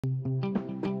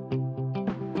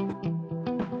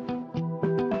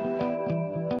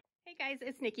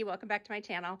it's Nikki. Welcome back to my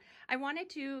channel. I wanted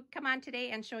to come on today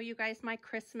and show you guys my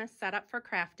Christmas setup for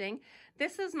crafting.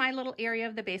 This is my little area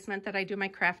of the basement that I do my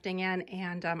crafting in,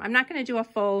 and I'm not going to do a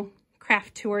full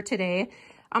craft tour today.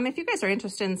 If you guys are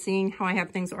interested in seeing how I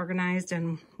have things organized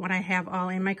and what I have all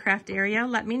in my craft area,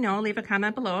 let me know. Leave a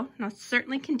comment below, and I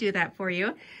certainly can do that for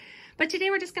you. But today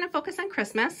we're just going to focus on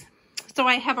Christmas. So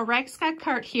I have a Ragscott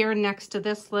cart here next to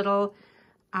this little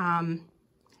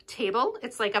table.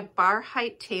 It's like a bar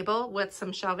height table with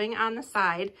some shelving on the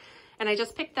side. And I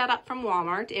just picked that up from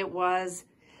Walmart. It was,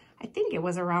 I think it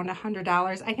was around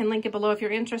 $100. I can link it below if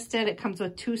you're interested. It comes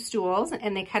with 2 stools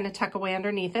and they kind of tuck away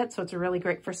underneath it. So it's really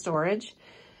great for storage.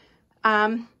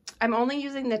 I'm only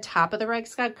using the top of the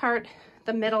Ragscott cart.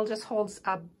 The middle just holds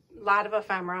a lot of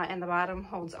ephemera and the bottom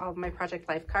holds all of my Project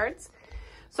Life cards.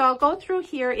 So I'll go through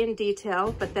here in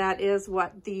detail, but that is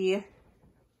what the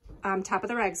top of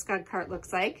the Ragscott cart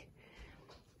looks like.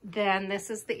 Then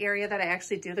this is the area that I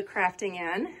actually do the crafting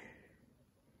in.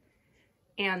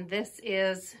 And this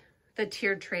is the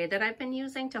tiered tray that I've been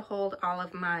using to hold all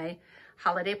of my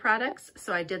holiday products.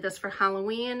 So I did this for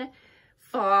Halloween,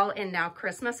 fall, and now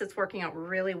Christmas. It's working out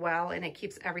really well and it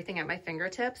keeps everything at my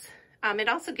fingertips. It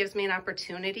also gives me an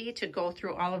opportunity to go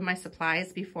through all of my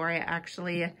supplies before I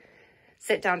actually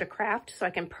sit down to craft, so I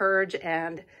can purge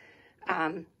and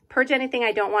purge anything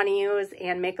I don't want to use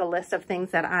and make a list of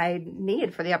things that I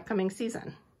need for the upcoming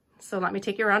season. So let me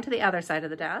take you around to the other side of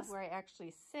the desk where I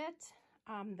actually sit.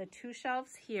 The 2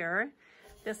 shelves here.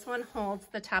 This one holds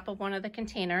the top of one of the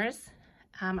containers.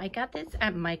 I got this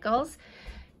at Michael's.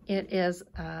 It is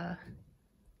the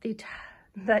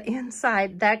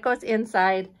inside, that goes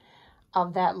inside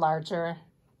of that larger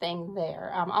thing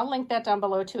there. I'll link that down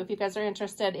below too if you guys are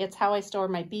interested. It's how I store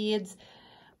my beads.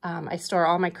 I store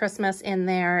all my Christmas in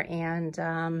there, and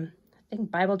I think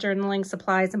Bible journaling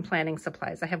supplies and planning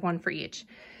supplies. I have one for each.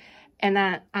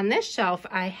 And on this shelf,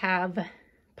 I have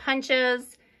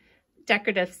punches,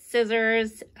 decorative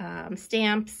scissors,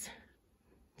 stamps.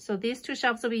 So these 2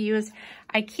 shelves will be used.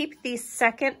 I keep the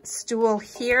second stool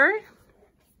here.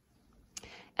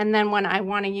 And then when I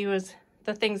want to use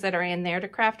the things that are in there to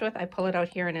craft with, I pull it out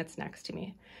here and it's next to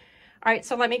me. All right,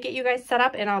 so let me get you guys set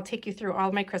up and I'll take you through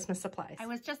all my Christmas supplies. I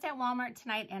was just at Walmart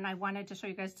tonight and I wanted to show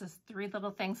you guys just 3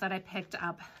 little things that I picked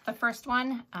up. The first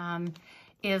one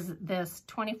is this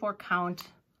 24 count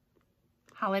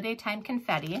holiday time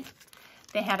confetti.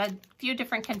 They had a few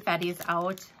different confettis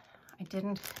out. I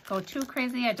didn't go too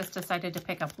crazy. I just decided to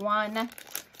pick up one.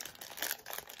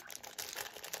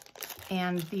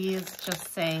 And these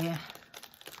just say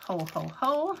ho, ho,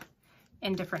 ho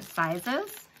in different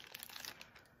sizes.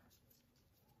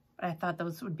 I thought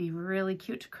those would be really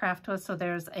cute to craft with. So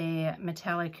there's a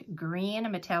metallic green, a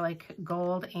metallic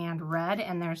gold, and red,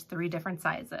 and there's 3 different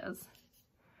sizes.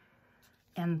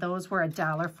 And those were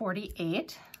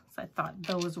 $1.48. So I thought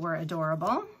those were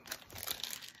adorable.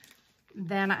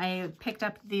 Then I picked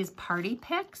up these party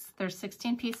picks. There's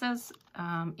 16 pieces,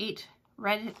 8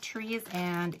 red trees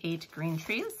and 8 green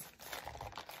trees.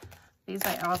 These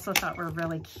I also thought were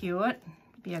really cute.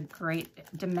 Be a great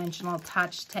dimensional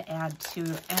touch to add to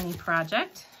any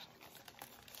project.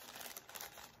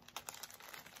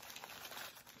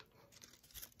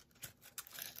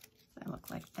 They look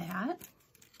like that.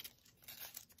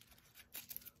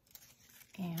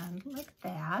 And like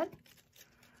that.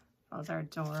 Those are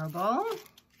adorable.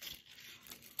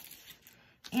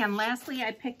 And lastly,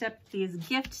 I picked up these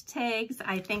gift tags.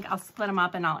 I think I'll split them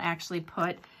up and I'll actually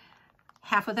put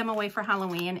half of them away for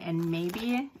Halloween and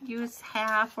maybe use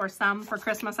half or some for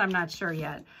Christmas. I'm not sure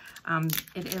yet.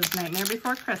 It is Nightmare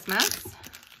Before Christmas.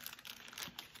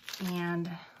 And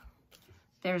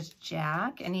there's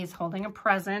Jack, and he's holding a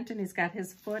present, and he's got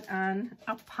his foot on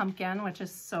a pumpkin, which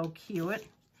is so cute.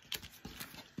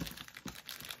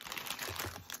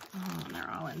 Oh, and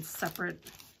they're all in separate,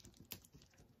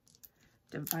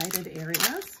 divided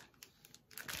areas.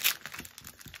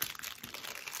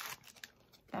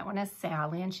 That one is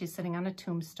Sally, and she's sitting on a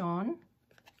tombstone.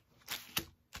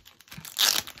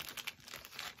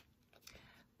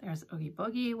 There's Oogie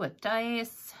Boogie with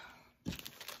dice.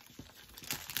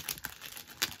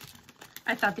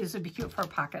 I thought these would be cute for a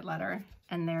pocket letter,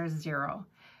 and there's 0.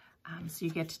 So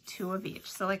you get 2 of each.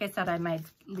 So like I said, I might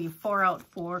leave 4 out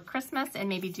for Christmas and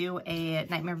maybe do a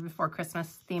Nightmare Before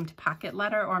Christmas themed pocket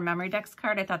letter or memory decks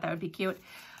card. I thought that would be cute.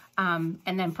 And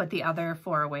then put the other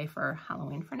 4 away for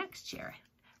Halloween for next year.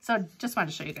 So just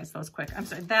wanted to show you guys those quick. I'm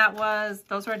sorry,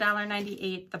 those were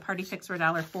 $1.98. The party picks were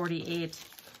 $1.48.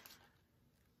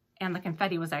 And the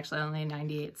confetti was actually only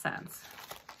 98 cents.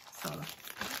 So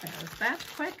there's that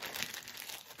quick.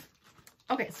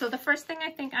 Okay, so the first thing I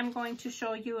think I'm going to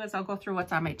show you is I'll go through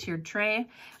what's on my tiered tray.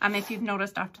 If you've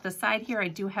noticed off to the side here, I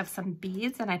do have some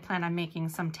beads and I plan on making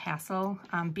some tassel,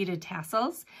 beaded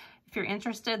tassels. If you're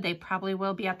interested, they probably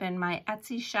will be up in my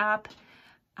Etsy shop.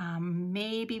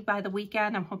 Maybe by the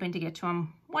weekend. I'm hoping to get to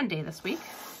them one day this week.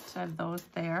 So I have those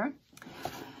there.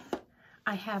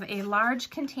 I have a large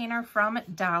container from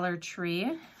Dollar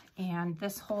Tree, and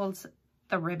this holds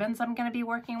the ribbons I'm going to be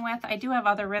working with. I do have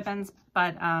other ribbons,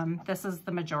 but this is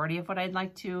the majority of what I'd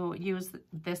like to use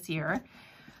this year.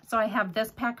 So I have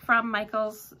this pack from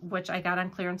Michaels, which I got on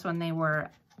clearance when they were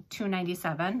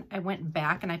 $2.97. I went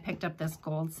back and I picked up this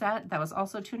gold set that was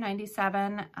also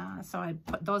 $2.97. So I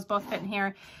put those both fit in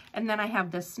here. And then I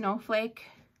have this snowflake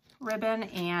ribbon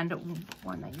and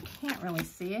one that you can't really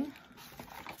see. Let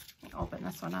me open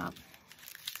this one up.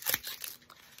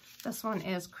 This one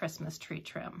is Christmas tree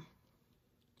trim.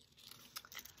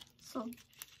 So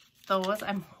those,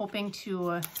 I'm hoping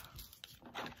to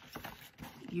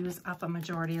use up a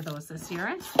majority of those this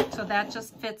year. So that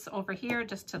just fits over here,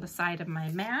 just to the side of my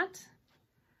mat.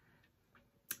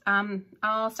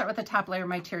 I'll start with the top layer of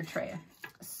my tiered tray.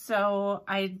 So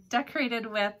I decorated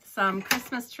with some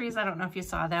Christmas trees. I don't know if you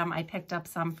saw them. I picked up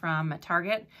some from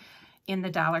Target in the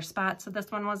dollar spot. So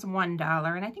this one was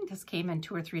 $1, and I think this came in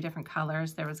 2 or 3 different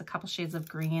colors. There was a couple shades of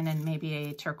green and maybe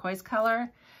a turquoise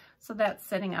color. So that's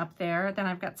sitting up there. Then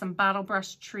I've got some bottle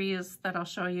brush trees that I'll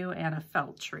show you and a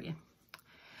felt tree.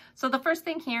 So the first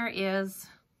thing here is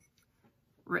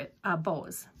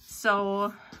bows.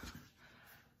 So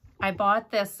I bought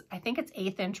this, I think it's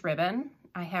 1/8 inch ribbon.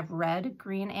 I have red,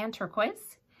 green, and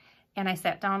turquoise. And I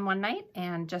sat down one night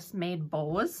and just made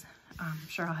bows. I'm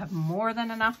sure I'll have more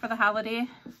than enough for the holiday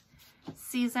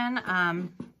season.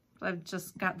 I've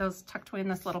just got those tucked away in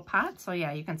this little pot. So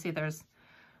yeah, you can see there's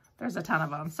a ton of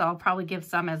them. So I'll probably give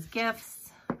some as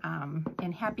gifts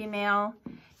in Happy Mail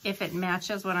if it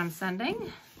matches what I'm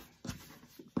sending.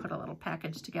 Put a little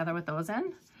package together with those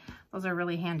in. Those are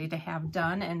really handy to have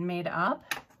done and made up.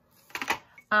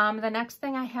 The next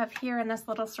thing I have here in this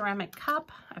little ceramic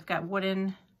cup, I've got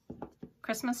wooden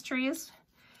Christmas trees,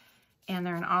 and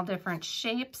they're in all different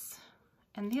shapes.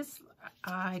 And these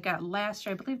I got last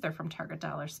year. I believe they're from Target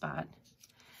Dollar Spot.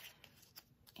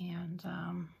 And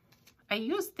I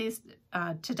used these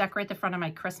to decorate the front of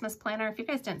my Christmas planner. If you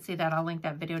guys didn't see that, I'll link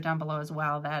that video down below as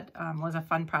well. That was a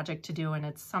fun project to do, and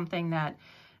it's something that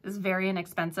is very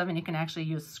inexpensive, and you can actually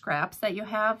use scraps that you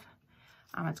have.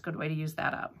 It's a good way to use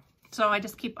that up. So I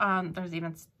just keep on, there's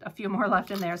even a few more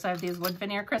left in there. So I have these wood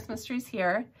veneer Christmas trees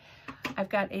here. I've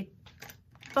got a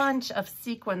bunch of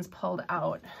sequins pulled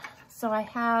out. So I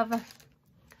have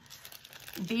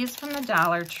these from the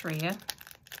Dollar Tree.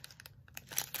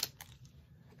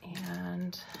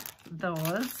 And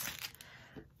those.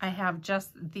 I have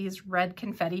just these red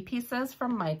confetti pieces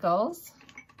from Michaels.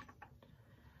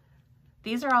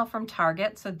 These are all from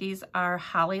Target. So these are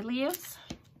holly leaves.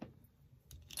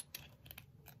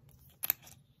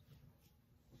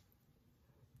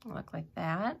 Look like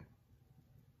that.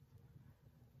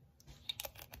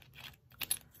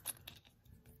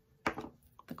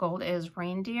 The gold is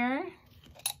reindeer.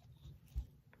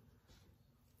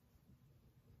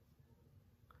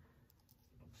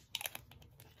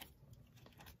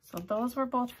 So those were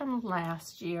both from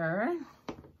last year.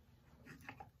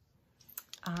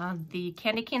 The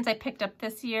candy canes I picked up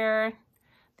this year,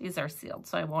 these are sealed,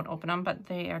 so I won't open them, but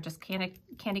they are just candy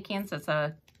canes. It's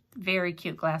a very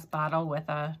cute glass bottle with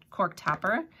a cork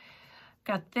topper.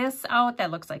 Got this out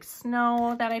that looks like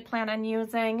snow that I plan on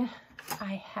using.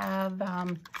 I have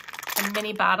some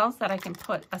mini bottles that I can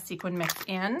put a sequin mix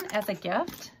in as a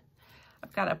gift.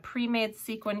 I've got a pre-made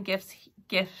sequin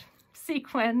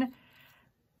sequin.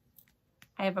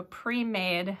 I have a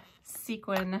pre-made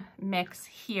sequin mix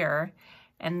here,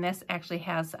 and this actually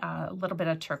has a little bit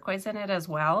of turquoise in it as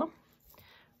well,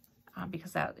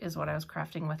 because that is what I was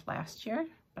crafting with last year.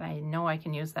 But I know I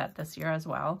can use that this year as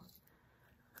well.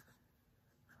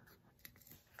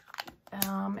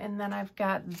 And then I've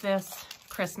got this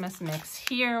Christmas mix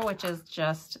here, which is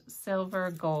just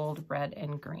silver, gold, red,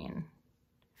 and green.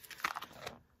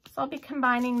 So I'll be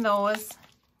combining those,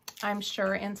 I'm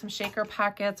sure, in some shaker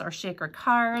pockets or shaker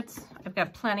cards. I've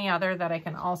got plenty other that I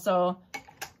can also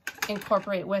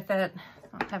incorporate with it.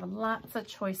 I'll have lots of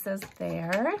choices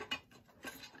there.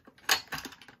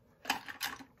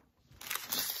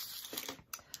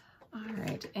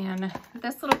 And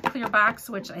this little clear box,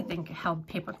 which I think held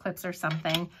paper clips or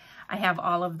something, I have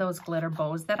all of those glitter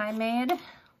bows that I made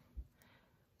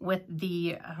with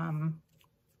the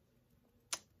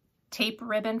tape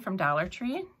ribbon from Dollar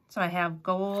Tree. So I have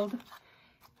gold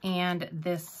and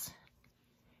this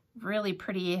really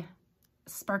pretty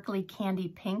sparkly candy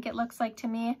pink, it looks like to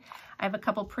me. I have a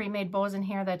couple pre-made bows in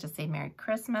here that just say Merry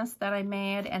Christmas that I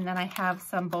made, and then I have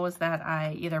some bows that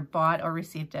I either bought or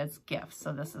received as gifts.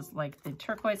 So this is like the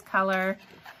turquoise color.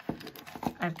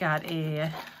 I've got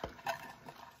a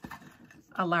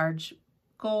large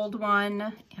gold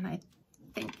one, and I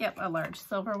think, yep, a large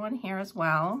silver one here as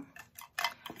well.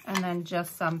 And then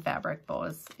just some fabric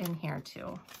bows in here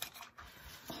too.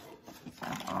 So I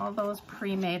have all those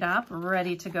pre-made up,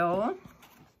 ready to go.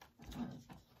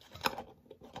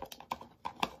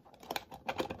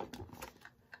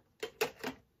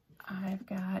 I've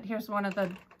got, here's one of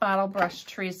the bottle brush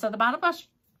trees. So the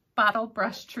bottle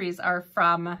brush trees are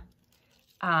from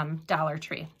Dollar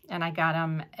Tree, and I got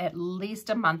them at least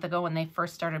a month ago when they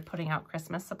first started putting out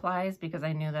Christmas supplies, because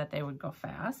I knew that they would go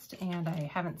fast, and I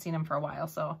haven't seen them for a while,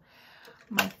 so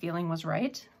my feeling was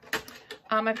right.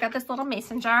 I've got this little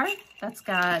mason jar that's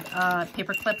got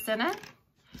paper clips in it.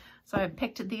 So I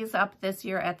picked these up this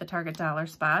year at the Target Dollar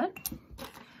Spot.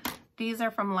 These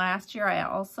are from last year, I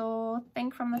also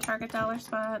think, from the Target Dollar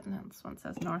Spot. And this one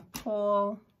says North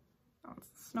Pole. Oh, it's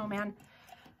a snowman.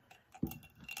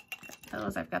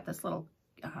 Those, I've got this little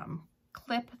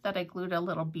clip that I glued a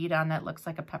little bead on that looks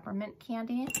like a peppermint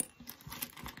candy.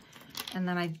 And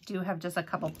then I do have just a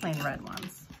couple plain red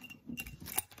ones.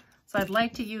 So I'd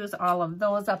like to use all of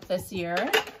those up this year.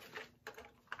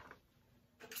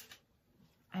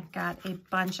 I've got a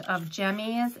bunch of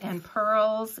jemmies and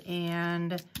pearls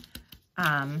and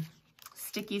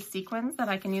sticky sequins that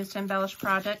I can use to embellish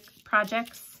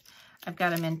projects. I've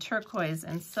got them in turquoise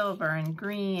and silver and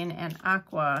green and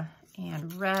aqua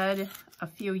and red, a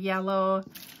few yellow.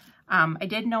 I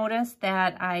did notice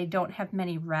that I don't have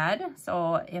many red,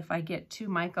 so if I get to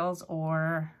Michael's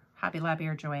or Hobby Lobby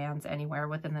or Joann's anywhere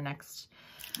within the next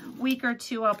week or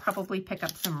two, I'll probably pick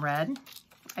up some red.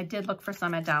 I did look for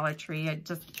some at Dollar Tree.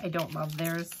 I don't love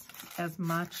theirs as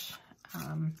much,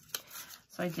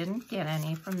 so I didn't get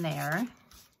any from there.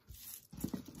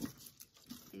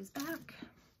 Put these back.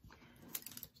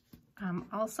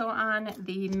 Also on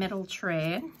the middle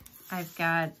tray, I've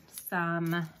got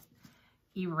some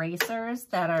erasers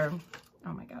that are,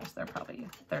 oh my gosh,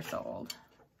 they're so old.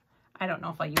 I don't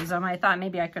know if I'll use them. I thought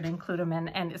maybe I could include them in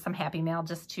and some Happy Mail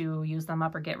just to use them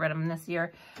up or get rid of them this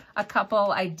year. A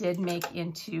couple I did make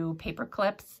into paper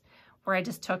clips where I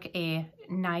just took a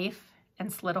knife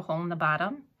and slit a hole in the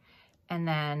bottom, and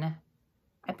then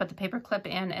I put the paper clip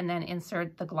in and then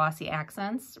insert the glossy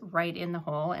accents right in the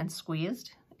hole and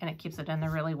squeezed, and it keeps it in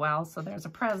there really well. So there's a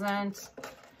present.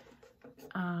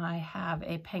 I have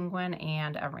a penguin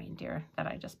and a reindeer that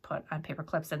I just put on paper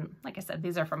clips. And like I said,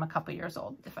 these are from a couple years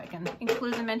old. If I can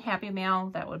include them in Happy Mail,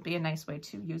 that would be a nice way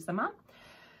to use them up.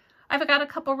 I've got a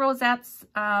couple rosettes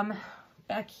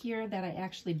back here that I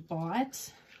actually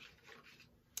bought.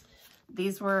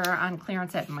 These were on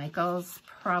clearance at Michael's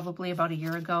probably about a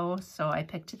year ago, so I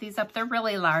picked these up. They're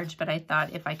really large, but I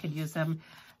thought if I could use them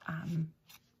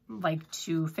like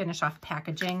to finish off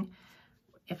packaging,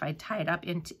 if I tie it up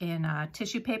in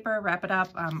tissue paper, wrap it up,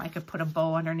 I could put a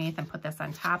bow underneath and put this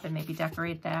on top and maybe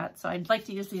decorate that. So I'd like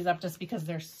to use these up just because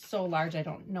they're so large. I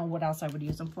don't know what else I would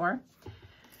use them for.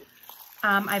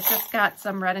 I've just got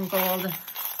some red and gold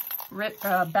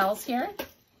bells here.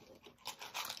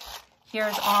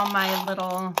 Here's all my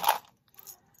little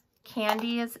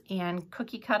candies and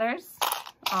cookie cutters,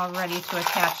 all ready to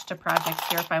attach to projects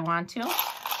here if I want to.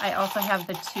 I also have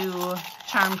the 2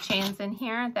 charm chains in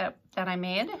here that I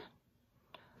made.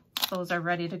 Those are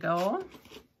ready to go.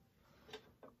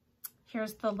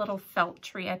 Here's the little felt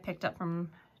tree I picked up from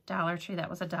Dollar Tree. That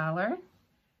was $1.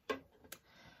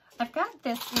 I've got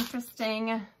this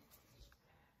interesting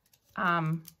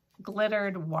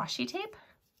glittered washi tape.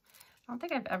 I don't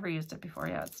think I've ever used it before.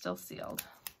 Yeah, it's still sealed.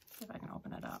 Let's see if I can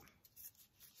open it up.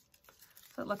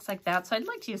 So it looks like that. So I'd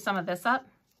like to use some of this up.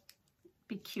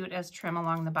 Be cute as trim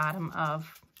along the bottom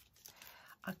of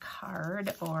a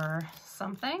card or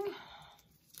something.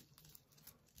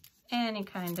 Any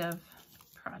kind of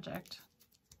project.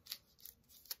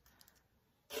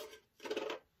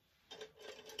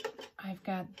 I've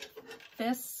got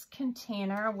this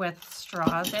container with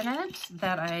straws in it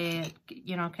that I,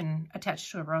 can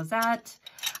attach to a rosette.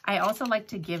 I also like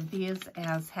to give these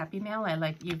as Happy Mail.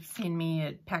 You've seen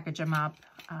me package them up,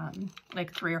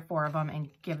 like 3 or 4 of them, and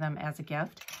give them as a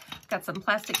gift. Got some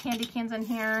plastic candy cans in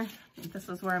here. This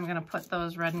is where I'm gonna put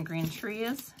those red and green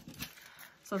trees.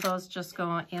 So those just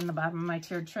go in the bottom of my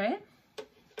tiered tray.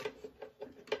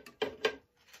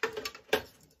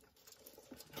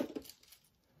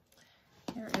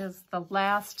 Here is the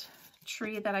last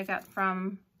tree that I got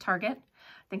from Target.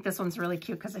 I think this one's really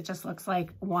cute because it just looks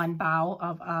like one bough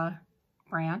of a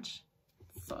branch.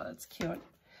 So that's cute.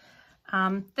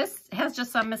 This has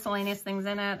just some miscellaneous things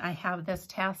in it. I have this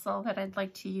tassel that I'd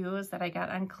like to use that I got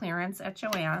on clearance at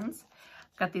Joann's.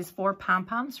 Got these 4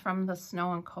 pom-poms from the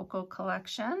Snow and Cocoa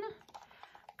collection.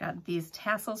 Got these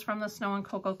tassels from the Snow and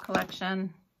Cocoa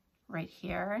collection right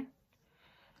here.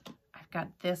 I've got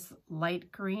this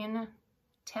light green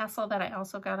tassel that I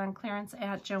also got on clearance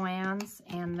at Joann's,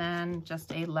 and then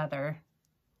just a leather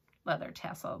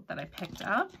tassel that I picked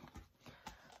up.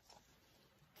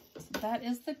 So that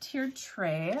is the tiered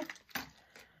tray.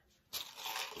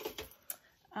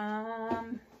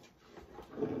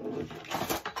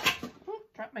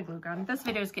 Drop my glue gun. This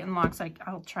video is getting long, so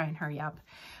I'll try and hurry up.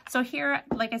 So here,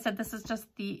 like I said, this is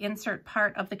just the insert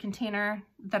part of the container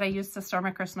that I use to store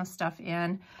my Christmas stuff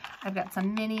in. I've got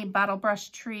some mini bottle brush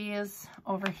trees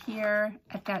over here.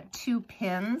 I've got 2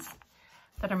 pins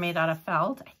that are made out of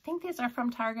felt. I think these are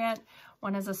from Target.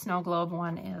 One is a snow globe,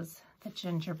 one is the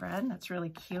gingerbread. That's really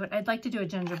cute. I'd like to do a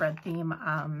gingerbread theme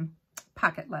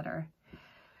pocket letter.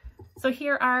 So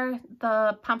here are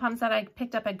the pom-poms that I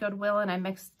picked up at Goodwill, and I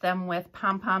mixed them with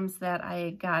pom-poms that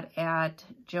I got at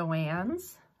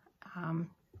Joann's.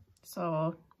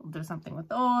 So we'll do something with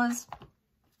those.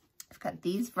 I've got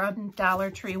these from Dollar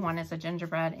Tree. One is a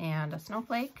gingerbread and a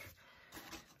snowflake.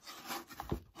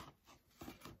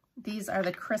 These are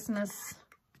the Christmas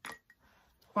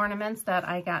ornaments that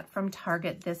I got from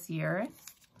Target this year.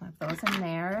 Put those in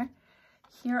there.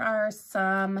 Here are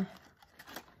some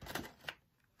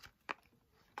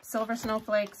silver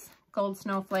snowflakes, gold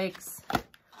snowflakes,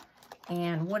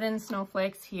 and wooden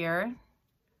snowflakes here,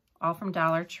 all from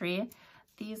Dollar Tree.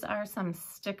 These are some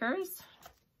stickers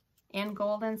in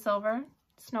gold and silver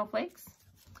snowflakes.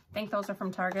 I think those are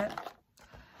from Target.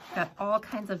 Got all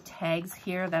kinds of tags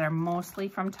here that are mostly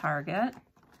from Target.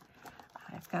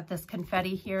 I've got this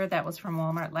confetti here that was from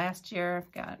Walmart last year.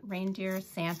 I've got reindeer,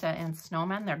 Santa, and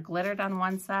snowmen. They're glittered on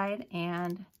one side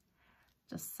and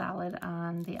just solid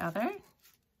on the other.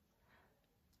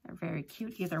 They're very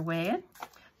cute either way.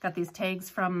 Got these tags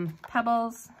from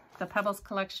Pebbles, the Pebbles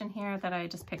collection here that I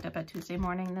just picked up at Tuesday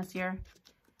morning this year.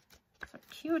 So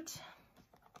cute.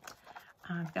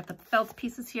 I've got the felt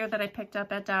pieces here that I picked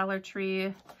up at Dollar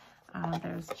Tree.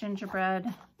 There's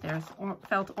gingerbread, there's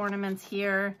felt ornaments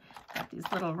here, got these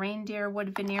little reindeer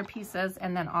wood veneer pieces,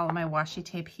 and then all of my washi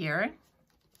tape here.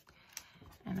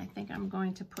 And I think I'm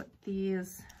going to put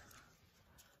these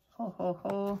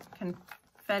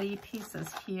confetti pieces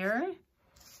here.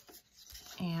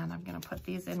 And I'm gonna put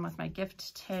these in with my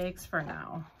gift tags for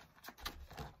now.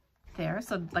 There,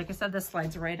 so like I said, this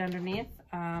slides right underneath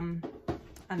on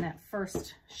that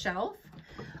first shelf.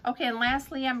 Okay, and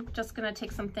lastly, I'm just gonna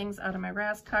take some things out of my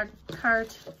Raz cart.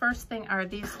 First thing are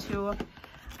these 2.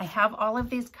 I have all of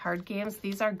these card games.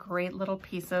 These are great little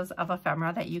pieces of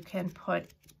ephemera that you can put,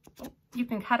 you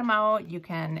can cut them out, you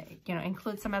can,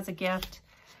 include some as a gift.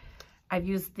 I've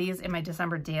used these in my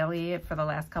December daily for the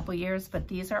last couple years, but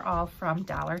these are all from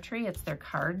Dollar Tree. It's their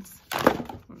cards.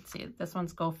 Let's see, this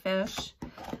one's Go Fish.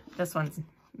 This one's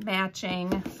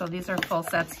matching. So these are full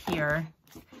sets here.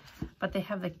 But they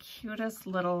have the cutest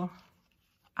little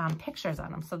pictures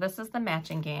on them. So this is the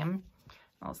matching game.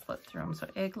 I'll flip through them. So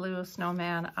igloo,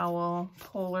 snowman, owl,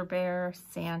 polar bear,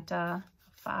 Santa,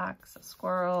 a fox, a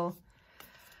squirrel,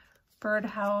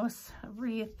 birdhouse, a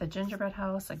wreath, a gingerbread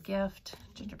house, a gift,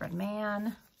 gingerbread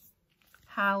man,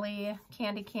 holly,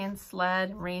 candy cane,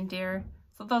 sled, reindeer.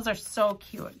 So those are so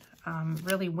cute.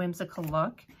 Really whimsical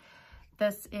look.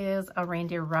 This is a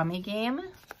reindeer rummy game.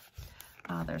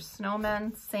 There's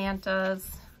snowmen,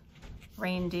 Santas,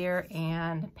 reindeer,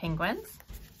 and penguins.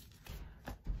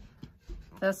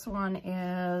 This one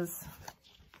is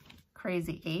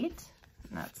Crazy 8,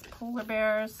 and that's polar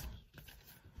bears,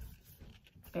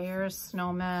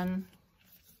 snowmen,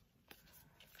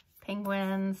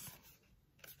 penguins,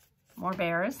 more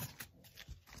bears.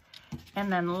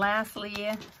 And then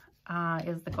lastly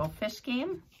is the Go Fish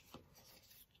game.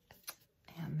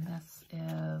 And this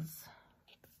is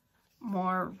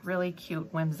more really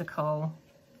cute, whimsical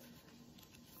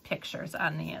pictures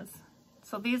on these.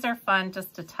 So these are fun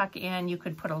just to tuck in. You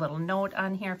could put a little note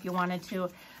on here if you wanted to.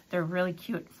 They're really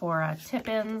cute for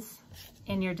tip-ins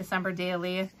in your December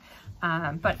daily.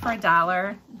 But for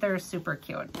 $1, they're super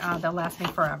cute. They'll last me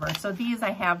forever. So these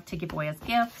I have to give away as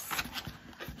gifts.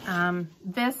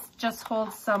 This just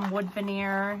holds some wood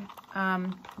veneer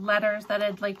letters that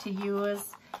I'd like to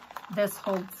use. This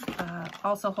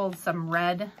also holds some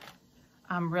red,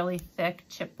 really thick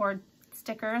chipboard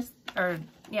stickers,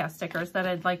 stickers that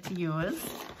I'd like to use.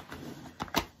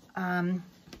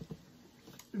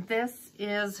 This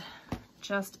is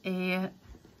just a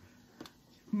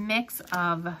mix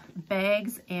of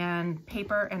bags and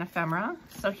paper and ephemera.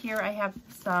 So here I have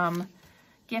some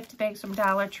gift bags from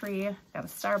Dollar Tree. Got a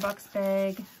Starbucks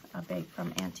bag, a bag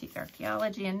from Antique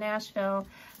Archaeology in Nashville.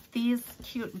 These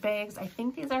cute bags, I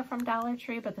think these are from Dollar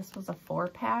Tree, but this was a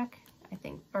 4-pack, I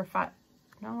think, or 5,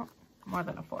 no, more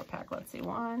than a 4-pack. Let's see,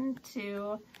 1,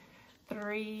 2,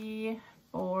 3,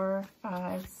 4,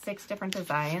 5, 6 different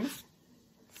designs.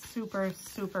 Super,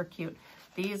 super cute.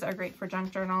 These are great for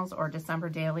junk journals or December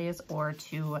dailies, or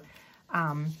to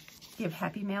give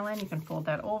happy mail in. You can fold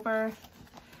that over.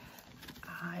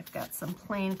 I've got some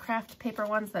plain craft paper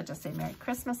ones that just say Merry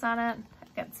Christmas on it.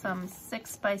 I've got some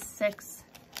 6x6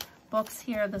 books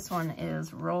here. This one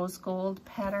is rose gold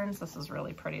patterns. This is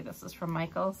really pretty. This is from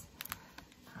Michaels.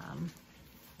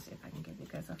 Let's see if I can give you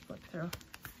guys a flip through.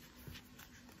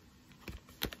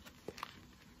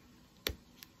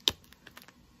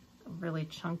 Really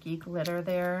chunky glitter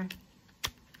there.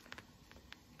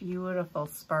 Beautiful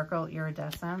sparkle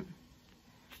iridescent.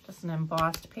 Just an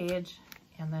embossed page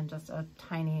and then just a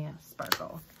tiny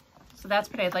sparkle. So that's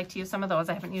pretty. I'd like to use some of those.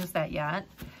 I haven't used that yet.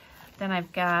 Then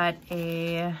I've got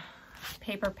a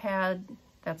paper pad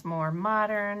that's more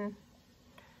modern.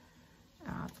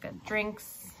 It's got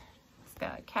drinks. It's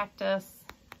got a cactus.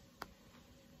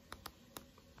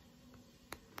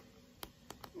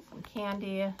 Some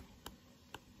candy.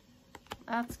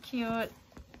 That's cute.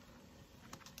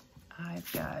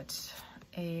 I've got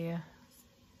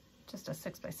just a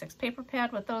 6x6 paper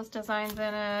pad with those designs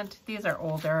in it. These are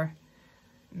older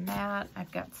matte.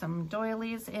 I've got some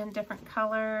doilies in different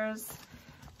colors.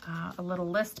 A little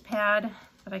list pad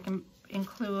that I can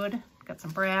include. Got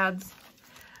some brads.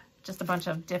 Just a bunch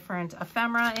of different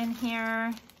ephemera in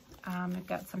here. I've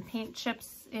got some paint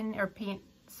chips in, or paint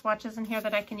swatches in here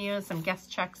that I can use. Some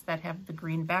guest checks that have the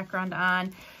green background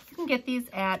on. You can get these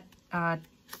at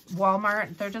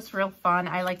Walmart. They're just real fun.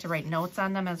 I like to write notes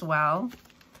on them as well.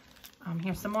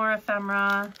 Here's some more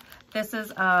ephemera. This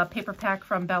is a paper pack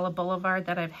from Bella Boulevard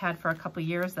that I've had for a couple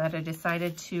years that I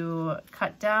decided to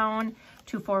cut down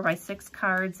to 4x6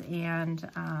 cards, and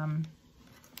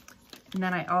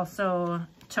then I also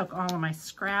took all of my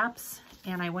scraps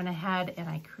and I went ahead and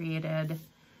I created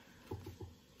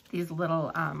these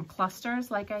little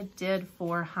clusters like I did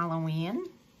for Halloween.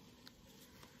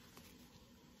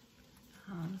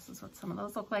 This is what some of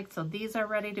those look like. So these are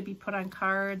ready to be put on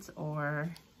cards or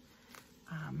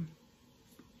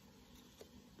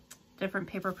different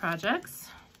paper projects.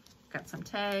 Got some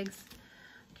tags.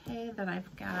 Okay, then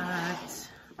I've got,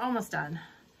 almost done.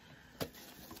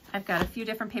 I've got a few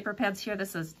different paper pads here.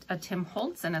 This is a Tim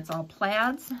Holtz and it's all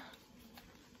plaids.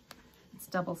 It's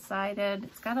double-sided.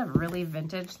 It's got a really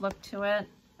vintage look to it.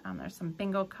 There's some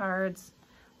bingo cards.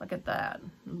 Look at that.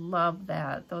 Love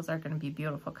that. Those are going to be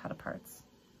beautiful cut-aparts.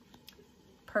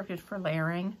 Perfect for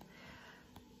layering.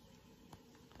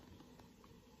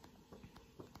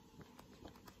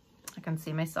 I can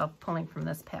see myself pulling from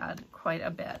this pad quite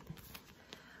a bit.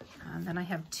 And then I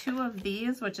have 2 of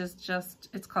these, which is just,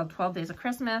 it's called 12 Days of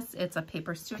Christmas. It's a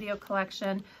paper studio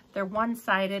collection. They're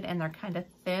one-sided and they're kind of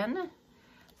thin. So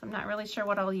I'm not really sure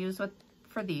what I'll use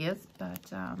for these,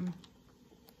 but a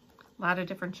lot of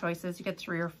different choices. You get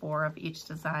 3 or 4 of each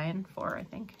design. 4, I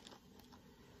think.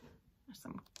 There's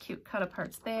some cute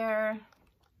cut-aparts there.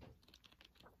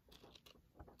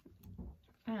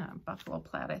 Yeah, buffalo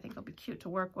plaid I think will be cute to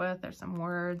work with. There's some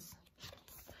words.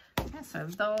 Yeah, so I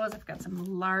have those. I've got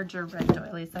some larger red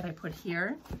doilies that I put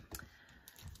here.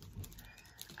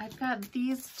 I've got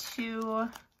these 2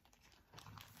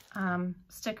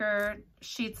 sticker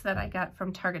sheets that I got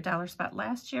from Target Dollar Spot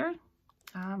last year.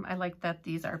 I like that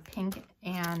these are pink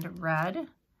and red.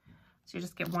 So you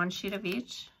just get 1 sheet of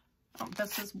each. Oh,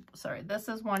 this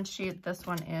is 1 sheet. This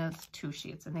one is 2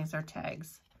 sheets, and these are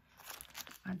tags.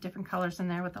 Different colors in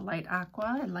there with a light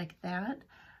aqua. I like that.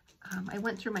 I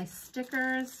went through my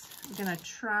stickers. I'm gonna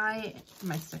try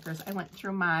my stickers. I went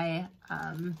through my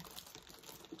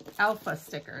alpha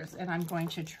stickers, and I'm going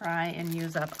to try and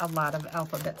use up a lot of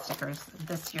alphabet stickers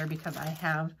this year because I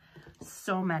have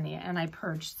so many and I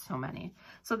purged so many.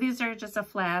 So these are just a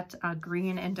flat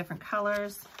green in different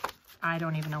colors. I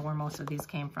don't even know where most of these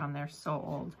came from. They're so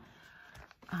old.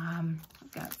 I've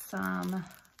got some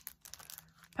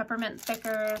peppermint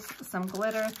thickers, some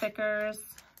glitter thickers.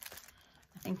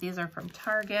 I think these are from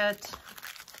Target.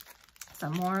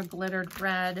 Some more glittered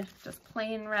red, just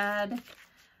plain red.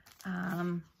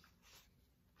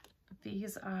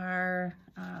 These are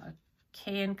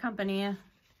K & Company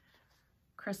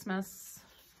Christmas,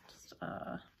 just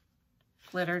a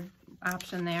glittered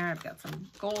option there. I've got some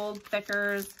gold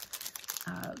thickers,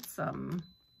 some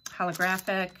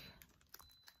holographic.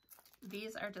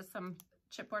 These are just some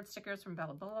chipboard stickers from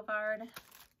Bella Boulevard.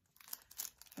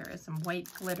 Here is some white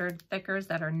glittered thickers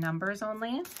that are numbers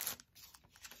only.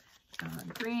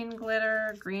 Green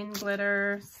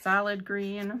glitter, solid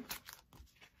green,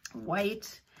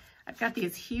 white. I've got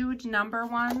these huge number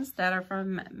ones that are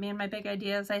from Me and My Big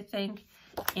Ideas, I think.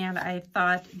 And I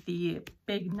thought the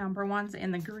big number ones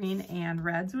in the green and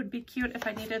reds would be cute if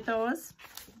I needed those.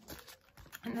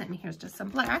 And then here's just some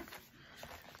black.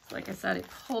 So like I said, I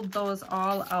pulled those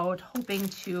all out, hoping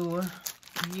to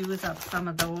use up some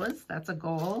of those. That's a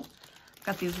goal.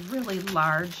 Got these really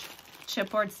large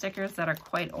chipboard stickers that are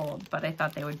quite old, but I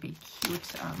thought they would be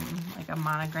cute, like a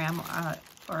monogram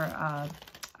or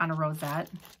on a rosette,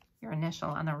 your initial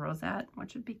on a rosette,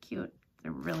 which would be cute.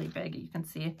 They're really big. You can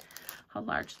see how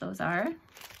large those are.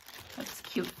 That's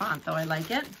cute font though, I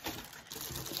like it.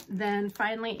 Then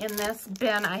finally in this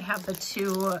bin, I have the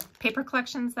two paper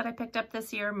collections that I picked up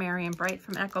this year, Merry and Bright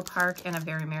from Echo Park and A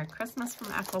Very Merry Christmas from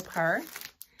Echo Park.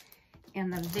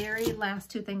 And the very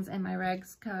last two things in my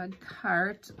Rags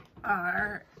cart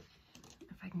are,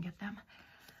 if I can get them,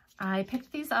 I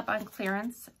picked these up on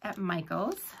clearance at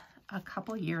Michael's a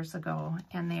couple years ago,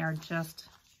 and they are just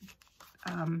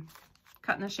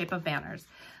cut in the shape of banners.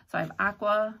 So I have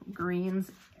aqua,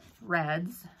 greens,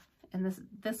 reds, and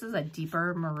this is a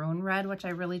deeper maroon red, which I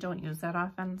really don't use that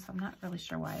often, so I'm not really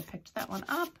sure why I picked that one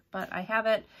up, but I have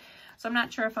it. So I'm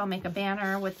not sure if I'll make a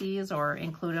banner with these or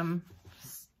include them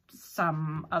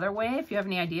some other way. If you have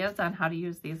any ideas on how to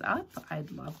use these up,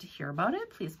 I'd love to hear about it.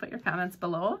 Please put your comments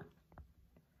below.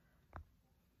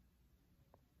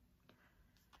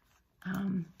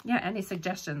 Yeah, any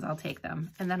suggestions, I'll take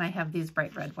them. And then I have these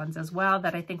bright red ones as well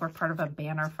that I think were part of a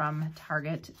banner from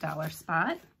Target Dollar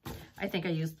Spot. I think I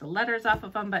used the letters off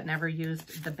of them, but never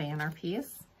used the banner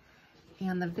piece.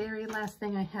 And the very last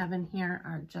thing I have in here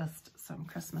are just some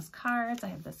Christmas cards. I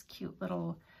have this cute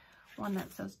little one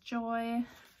that says Joy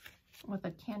with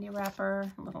a candy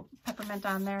wrapper, a little peppermint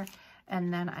on there.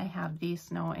 And then I have the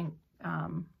Snow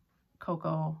and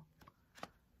Cocoa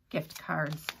gift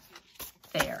cards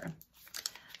there.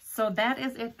 So that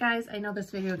is it, guys. I know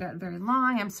this video got very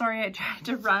long. I'm sorry I tried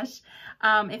to rush.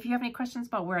 If you have any questions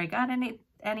about where I got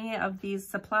any of these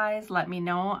supplies, let me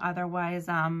know. Otherwise,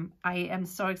 I am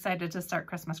so excited to start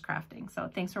Christmas crafting. So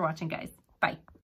thanks for watching, guys. Bye.